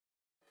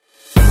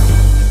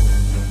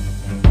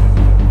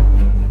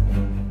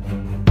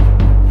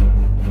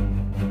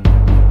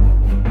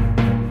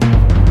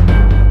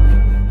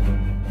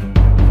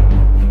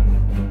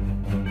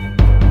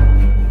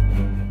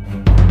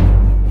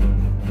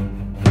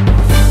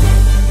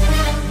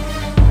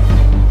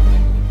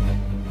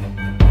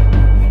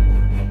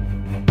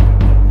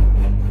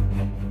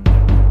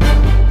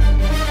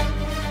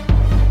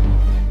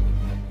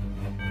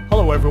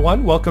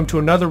everyone, welcome to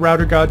another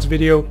RouterGods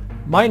video.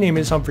 My name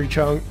is Humphrey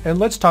Cheung, and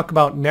let's talk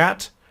about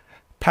NAT,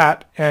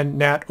 PAT, and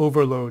NAT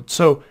overload.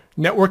 So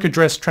network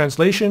address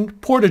translation,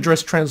 port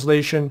address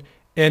translation,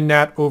 and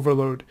NAT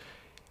overload.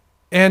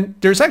 And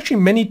there's actually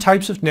many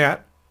types of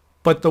NAT,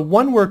 but the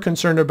one we're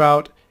concerned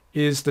about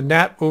is the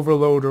NAT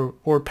overload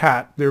or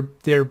PAT.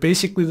 They're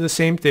basically the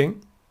same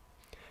thing.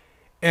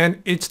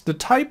 And it's the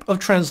type of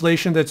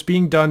translation that's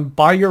being done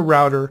by your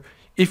router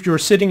if you're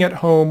sitting at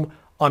home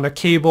on a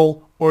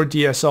cable or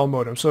DSL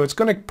modem. So it's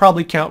going to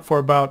probably count for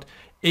about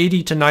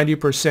 80 to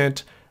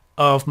 90%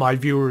 of my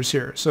viewers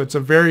here. So it's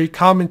a very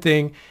common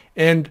thing.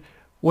 And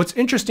what's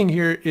interesting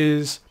here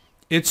is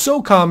it's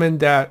so common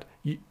that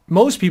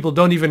most people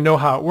don't even know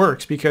how it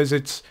works because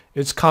it's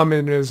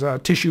common as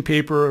tissue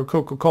paper or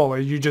Coca-Cola.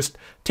 You just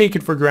take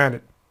it for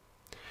granted.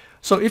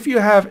 So if you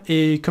have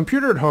a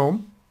computer at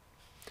home,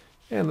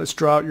 and let's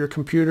draw out your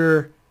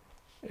computer,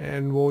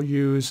 and we'll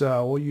use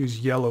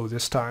yellow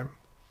this time.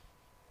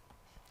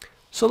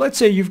 So let's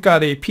say you've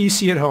got a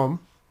PC at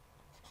home,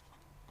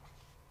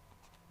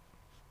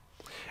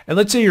 and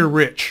let's say you're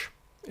rich,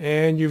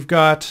 and you've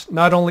got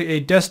not only a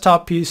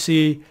desktop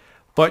PC,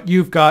 but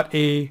you've got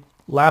a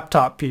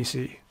laptop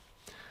PC.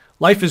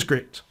 Life is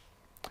great.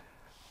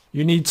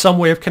 You need some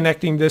way of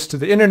connecting this to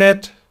the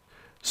internet,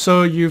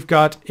 so you've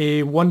got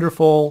a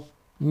wonderful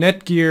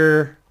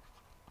Netgear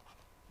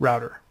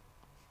router.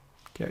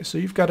 Okay, so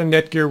you've got a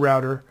Netgear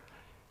router,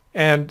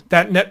 and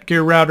that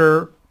Netgear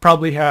router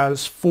probably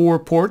has 4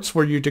 ports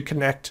for you to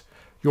connect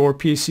your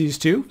PCs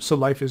to, so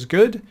life is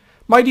good.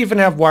 Might even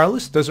have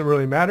wireless, doesn't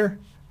really matter.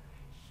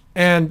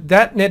 And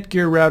that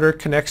Netgear router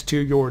connects to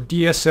your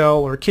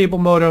DSL or cable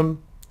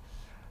modem.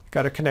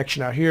 Got a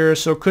connection out here,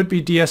 so it could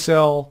be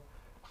DSL,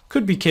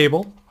 could be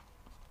cable,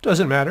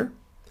 doesn't matter.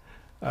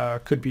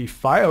 Could be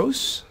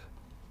Fios,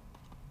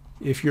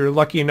 if you're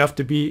lucky enough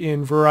to be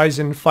in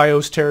Verizon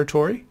Fios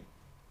territory.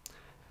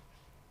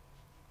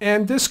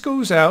 And this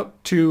goes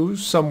out to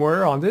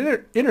somewhere on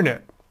the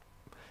internet.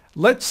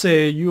 Let's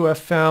say you have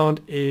found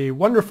a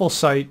wonderful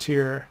site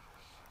here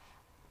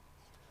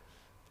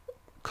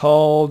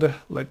called,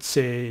 let's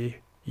say,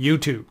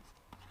 YouTube.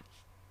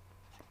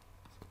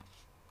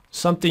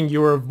 Something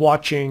you're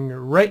watching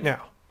right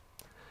now.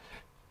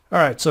 All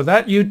right, so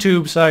that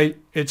YouTube site,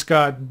 it's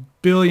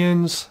got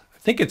billions, I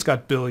think it's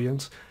got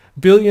billions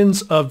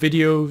of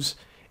videos,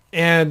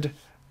 and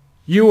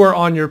you are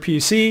on your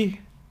PC,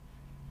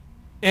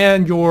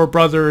 and your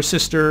brother,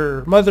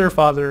 sister, mother,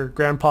 father,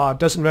 grandpa,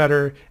 doesn't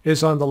matter,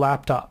 is on the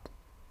laptop.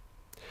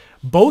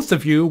 Both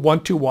of you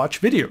want to watch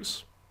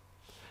videos.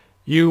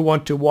 You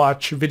want to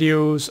watch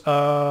videos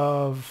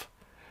of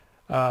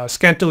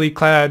scantily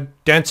clad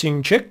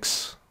dancing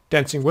chicks,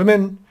 dancing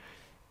women,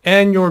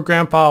 and your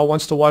grandpa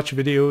wants to watch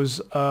videos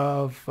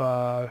of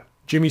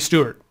Jimmy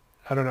Stewart.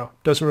 I don't know,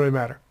 doesn't really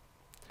matter.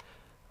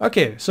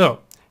 Okay, so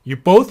you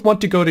both want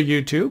to go to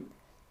YouTube.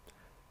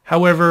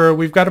 However,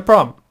 we've got a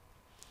problem.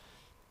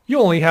 You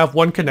only have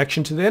one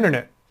connection to the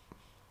internet.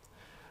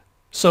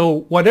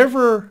 So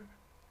whatever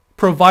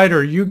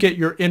provider you get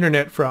your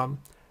internet from,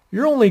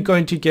 you're only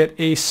going to get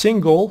a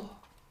single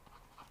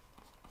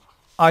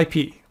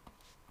IP,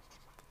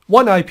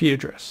 one IP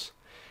address.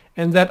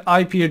 And that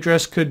IP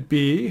address could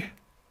be,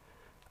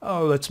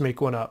 oh, let's make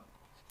one up,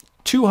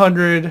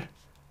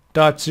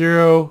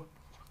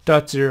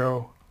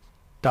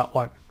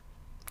 200.0.0.1.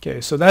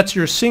 Okay, so that's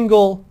your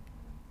single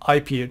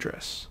IP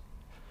address.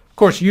 Of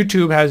course,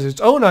 YouTube has its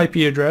own IP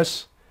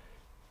address,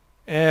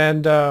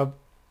 and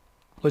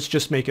let's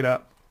just make it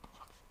up.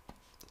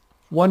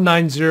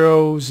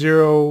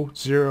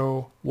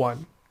 190.0.0.1.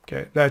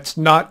 Okay, that's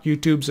not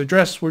YouTube's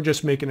address. We're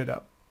just making it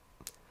up.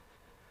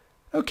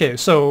 Okay,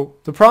 so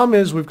the problem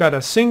is we've got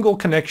a single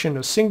connection,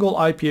 a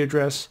single IP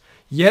address,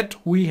 yet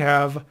we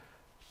have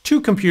 2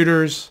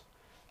 computers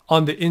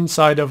on the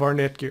inside of our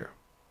Netgear.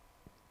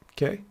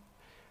 Okay.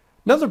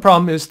 Another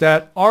problem is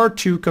that our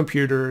 2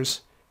 computers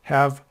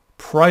have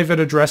private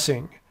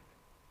addressing.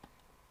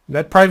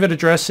 That private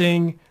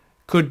addressing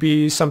could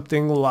be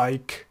something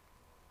like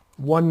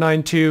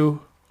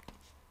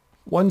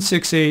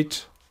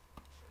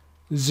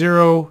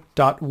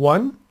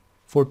 192.168.0.1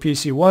 for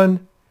PC1,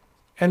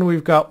 and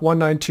we've got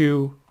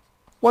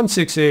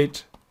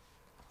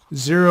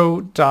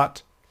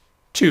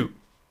 192.168.0.2.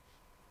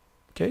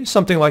 Okay,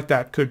 something like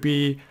that. Could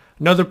be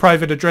another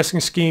private addressing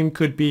scheme,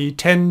 could be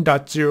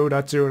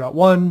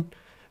 10.0.0.1,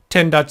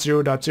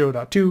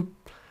 10.0.0.2.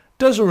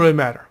 Doesn't really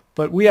matter.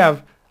 But we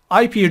have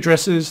IP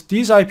addresses.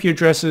 These IP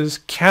addresses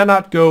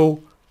cannot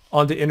go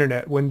on the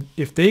internet.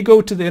 If they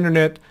go to the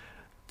internet,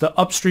 the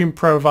upstream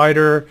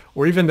provider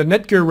or even the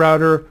Netgear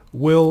router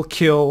will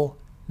kill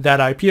that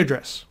IP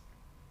address.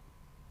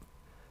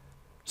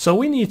 So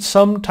we need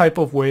some type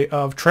of way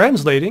of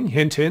translating,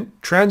 hint hint,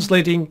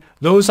 translating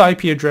those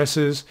IP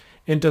addresses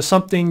into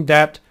something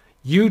that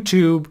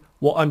YouTube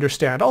will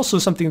understand, also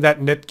something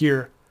that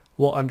Netgear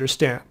will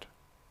understand.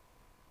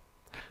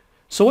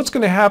 So what's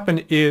going to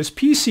happen is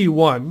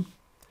PC1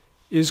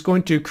 is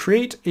going to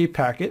create a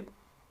packet,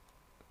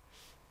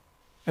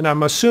 and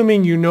I'm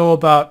assuming you know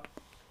about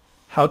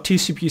how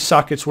TCP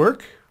sockets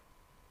work.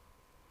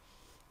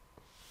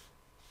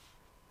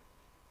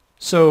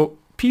 So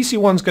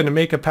PC1 is going to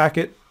make a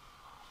packet.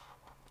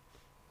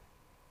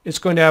 It's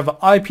going to have an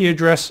IP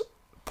address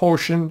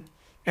portion,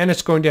 and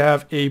it's going to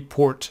have a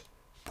port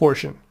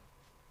portion.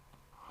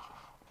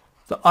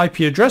 The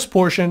IP address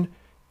portion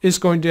is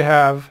going to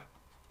have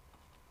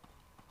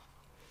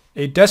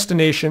a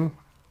destination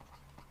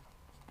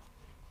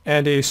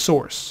and a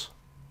source.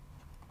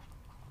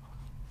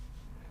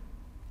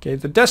 Okay,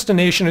 the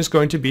destination is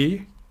going to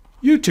be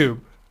YouTube.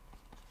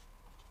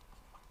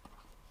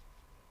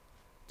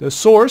 The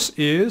source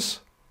is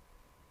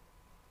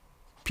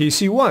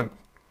PC1.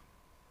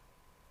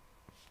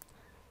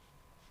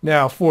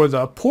 Now for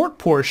the port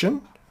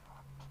portion,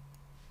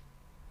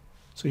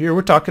 so here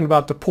we're talking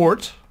about the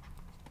port.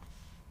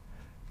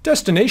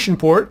 Destination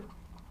port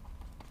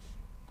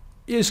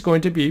is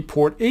going to be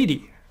port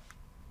 80.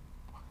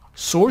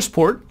 Source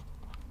port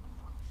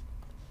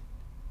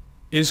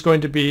is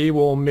going to be,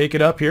 we'll make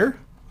it up here,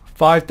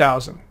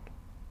 5000.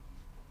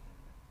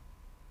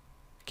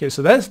 Okay,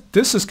 so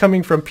this is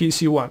coming from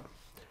PC1.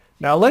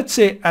 Now let's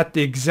say at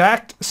the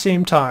exact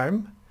same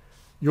time,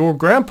 your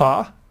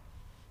grandpa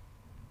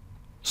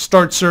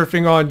starts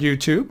surfing on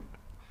YouTube.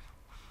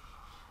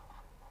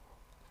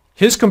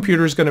 His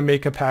computer is going to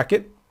make a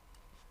packet.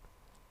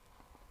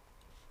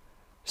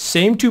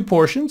 Same two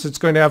portions. It's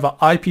going to have an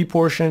IP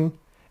portion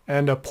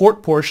and a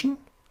port portion.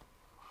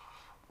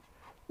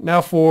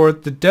 Now for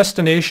the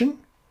destination,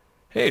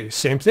 hey,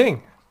 same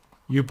thing.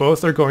 You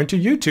both are going to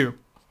YouTube.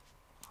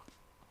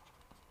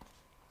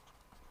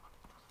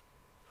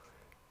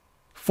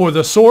 For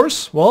the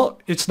source, well,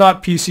 it's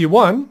not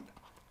PC1.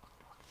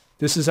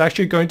 This is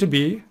actually going to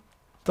be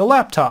the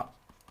laptop.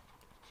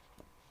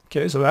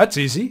 Okay, so that's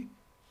easy.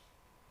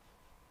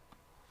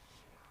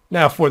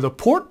 Now for the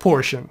port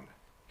portion,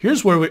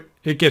 here's where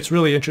it gets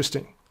really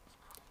interesting.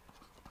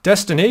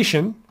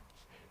 Destination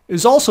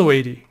is also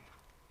 80.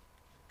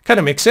 Kind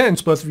of makes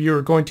sense. Both of you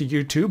are going to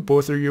YouTube.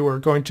 Both of you are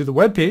going to the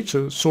web page.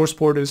 So source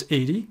port is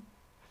 80.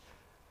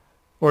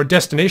 Or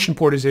destination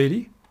port is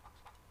 80.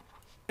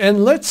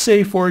 And let's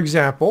say, for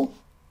example,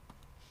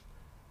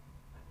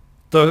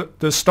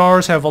 the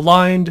stars have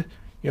aligned.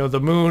 You know, the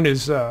moon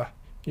is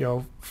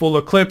full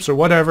eclipse or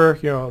whatever.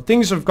 You know,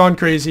 things have gone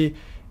crazy.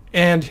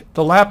 And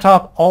the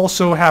laptop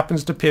also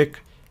happens to pick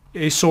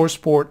a source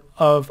port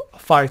of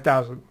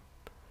 5000.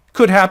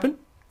 Could happen,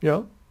 you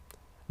know,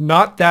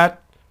 not that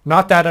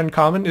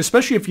uncommon,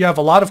 especially if you have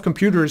a lot of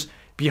computers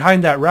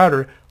behind that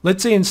router.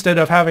 Let's say instead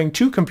of having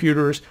 2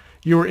 computers,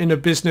 you're in a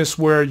business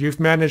where you've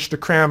managed to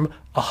cram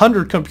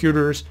 100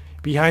 computers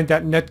behind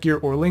that Netgear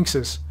or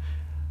Linksys.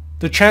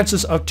 The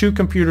chances of 2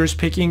 computers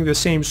picking the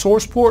same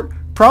source port,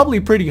 probably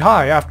pretty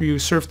high after you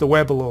surf the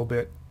web a little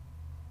bit.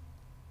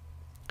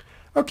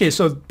 Okay,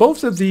 so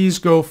both of these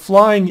go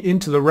flying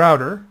into the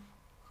router.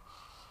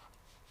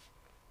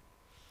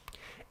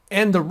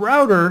 And the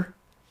router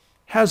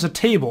has a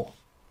table.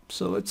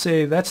 So let's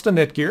say that's the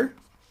Netgear.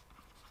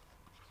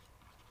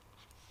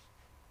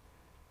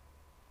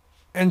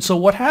 And so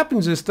what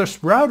happens is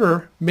this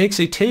router makes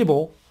a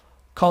table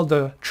called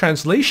the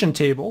translation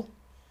table.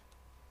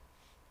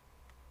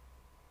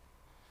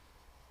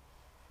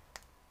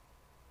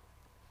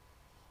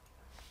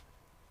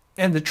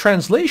 And the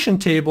translation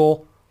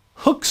table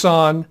hooks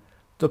on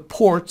the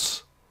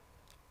ports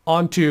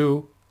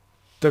onto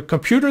the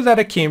computer that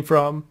it came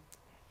from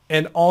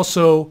and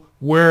also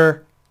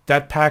where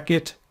that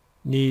packet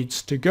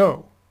needs to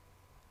go.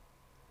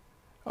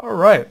 All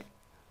right.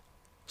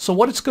 So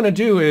what it's going to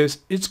do is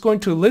it's going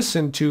to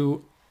listen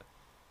to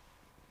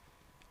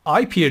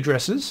IP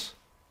addresses.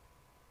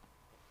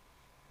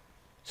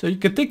 So you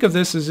could think of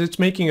this as it's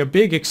making a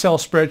big Excel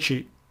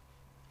spreadsheet.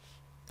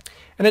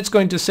 And it's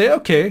going to say,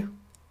 okay,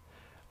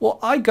 well,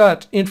 I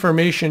got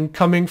information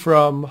coming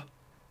from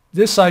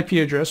this IP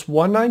address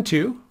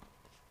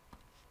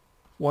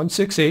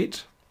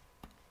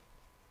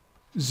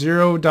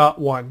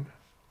 192.168.0.1.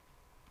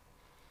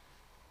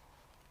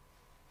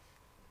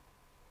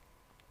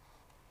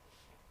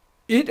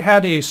 It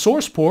had a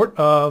source port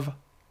of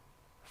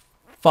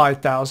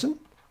 5000.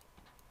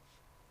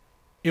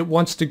 It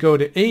wants to go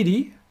to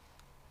 80.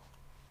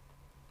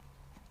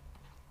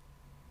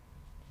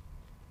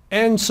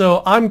 And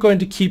so I'm going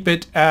to keep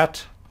it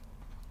at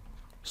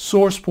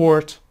source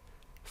port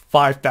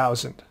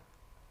 5000.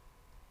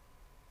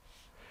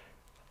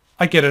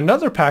 I get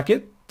another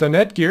packet. The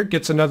Netgear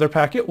gets another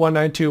packet,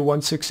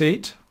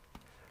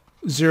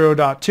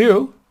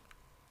 192.168.0.2.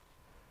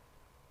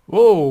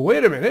 Whoa,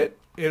 wait a minute.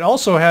 It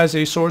also has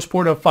a source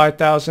port of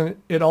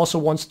 5000. It also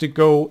wants to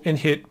go and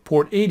hit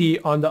port 80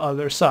 on the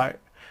other side.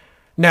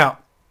 Now,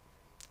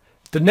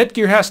 the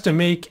Netgear has to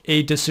make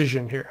a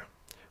decision here.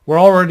 We're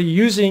already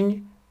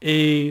using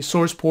a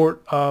source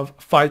port of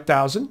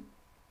 5000.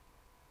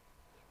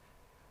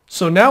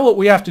 So now what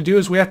we have to do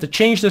is we have to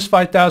change this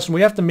 5000.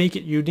 We have to make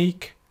it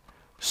unique.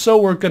 So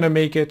we're going to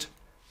make it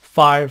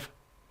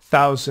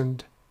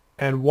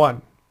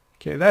 5001.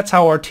 Okay, that's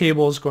how our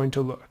table is going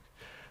to look.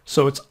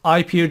 So it's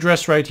IP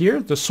address right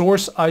here, the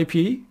source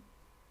IP.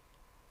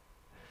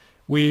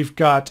 We've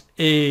got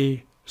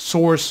a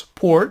source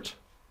port.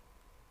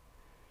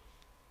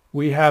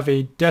 we have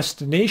a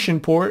destination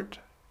port,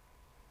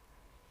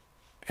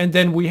 and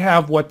then we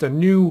have what the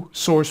new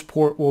source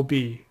port will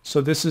be.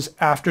 So this is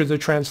after the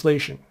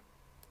translation.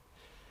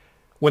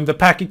 When the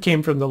packet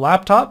came from the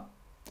laptop,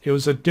 it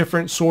was a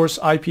different source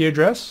IP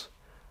address,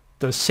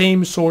 the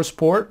same source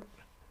port,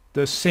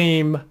 the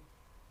same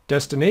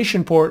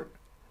destination port,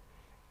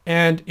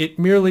 and it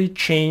merely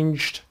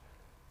changed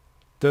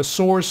the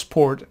source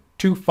port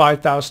to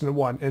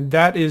 5001, and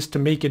that is to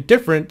make it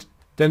different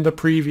than the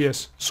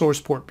previous source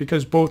port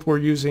because both were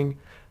using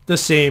the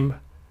same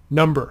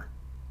number.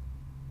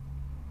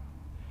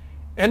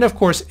 And of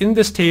course, in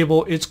this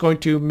table, it's going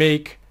to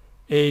make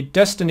a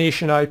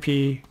destination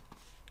IP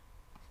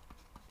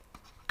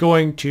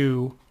going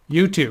to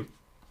YouTube.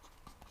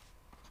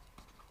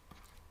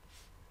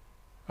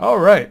 All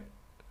right.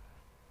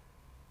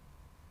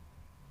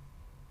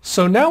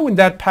 So now when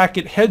that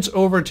packet heads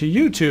over to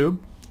YouTube,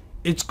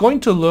 it's going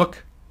to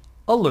look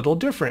a little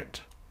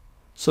different.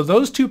 So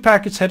those two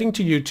packets heading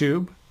to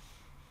YouTube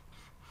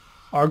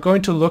are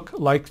going to look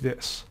like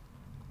this.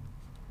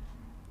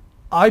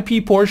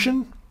 IP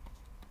portion,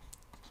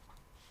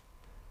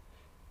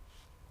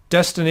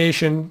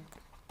 destination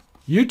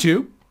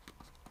YouTube.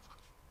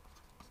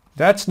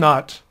 That's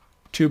not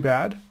too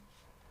bad.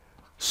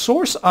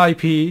 Source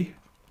IP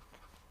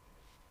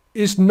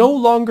is no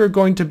longer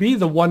going to be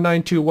the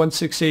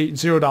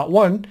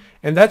 192.168.0.1,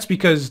 and that's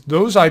because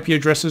those IP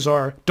addresses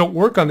don't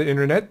work on the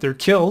internet, they're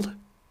killed.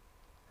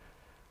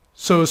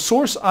 So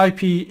source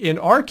IP in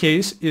our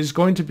case is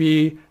going to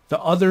be the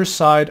other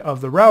side of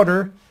the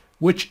router,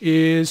 which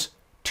is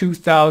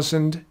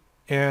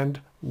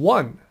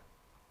 2001.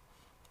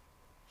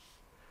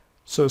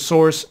 So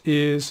source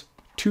is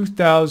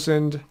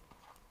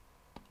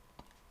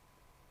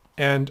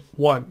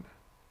 2001.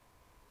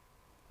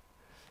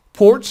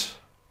 Port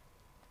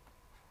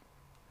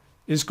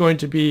is going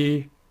to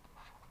be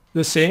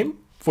the same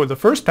for the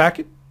first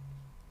packet.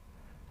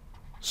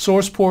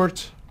 Source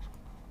port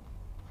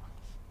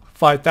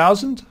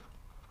 5000,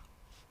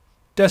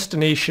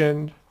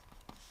 destination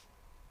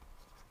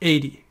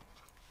 80.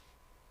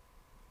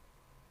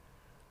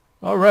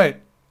 All right,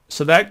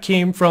 so that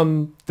came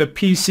from the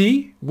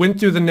PC, went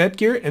through the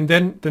Netgear, and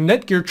then the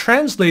Netgear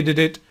translated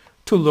it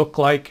to look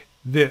like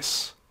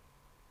this.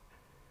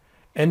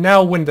 And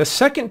now when the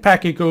second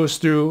packet goes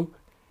through,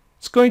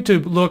 it's going to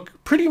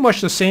look pretty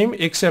much the same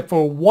except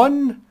for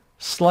one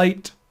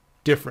slight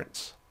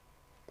difference.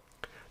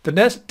 The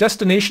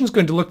destination is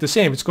going to look the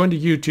same. It's going to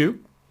YouTube.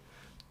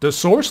 The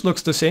source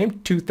looks the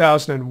same,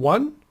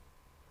 2001,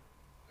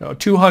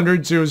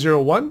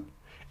 200.0.0.1.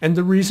 And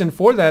the reason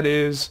for that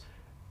is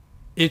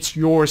it's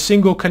your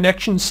single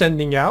connection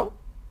sending out.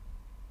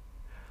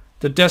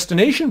 The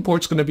destination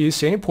port is going to be the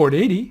same, port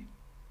 80.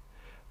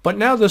 But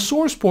now the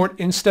source port,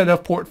 instead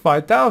of port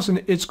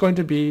 5000, it's going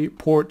to be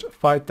port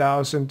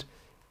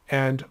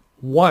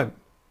 5001.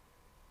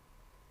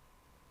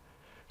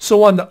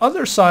 So on the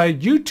other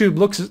side, YouTube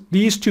looks at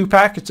these two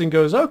packets and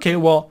goes, okay,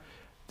 well,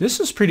 this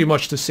is pretty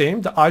much the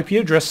same. The IP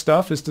address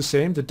stuff is the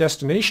same. The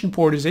destination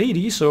port is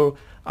 80, so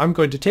I'm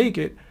going to take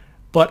it.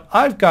 But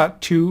I've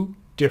got two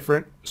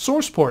different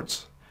source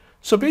ports.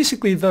 So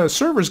basically, the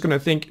server is going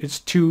to think it's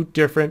two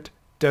different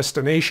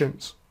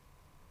destinations.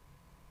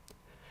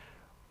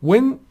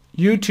 When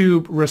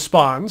YouTube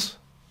responds,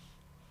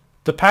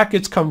 the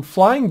packets come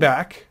flying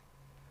back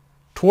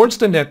towards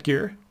the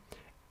Netgear,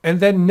 and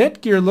then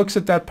Netgear looks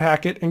at that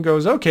packet and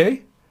goes,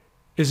 okay,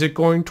 is it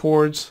going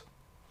towards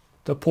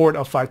the port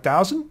of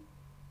 5000?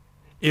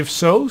 If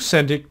so,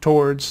 send it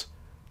towards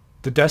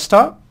the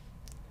desktop.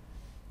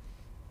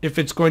 If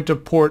it's going to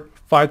port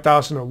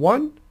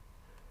 5001,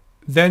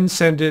 then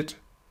send it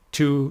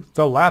to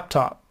the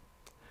laptop.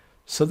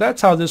 So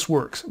that's how this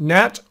works.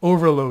 NAT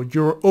overload.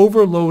 You're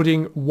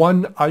overloading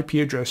one IP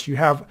address. You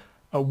have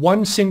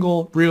one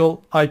single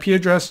real IP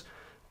address,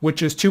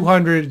 which is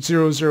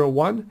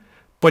 200.0.0.1,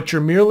 but you're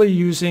merely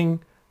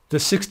using the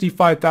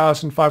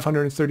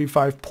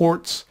 65,535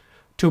 ports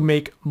to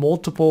make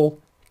multiple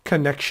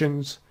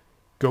connections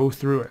go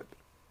through it.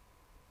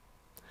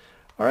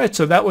 All right,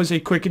 so that was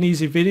a quick and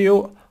easy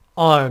video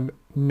on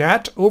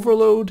NAT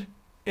overload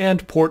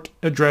and port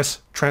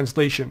address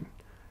translation.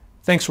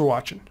 Thanks for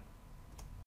watching.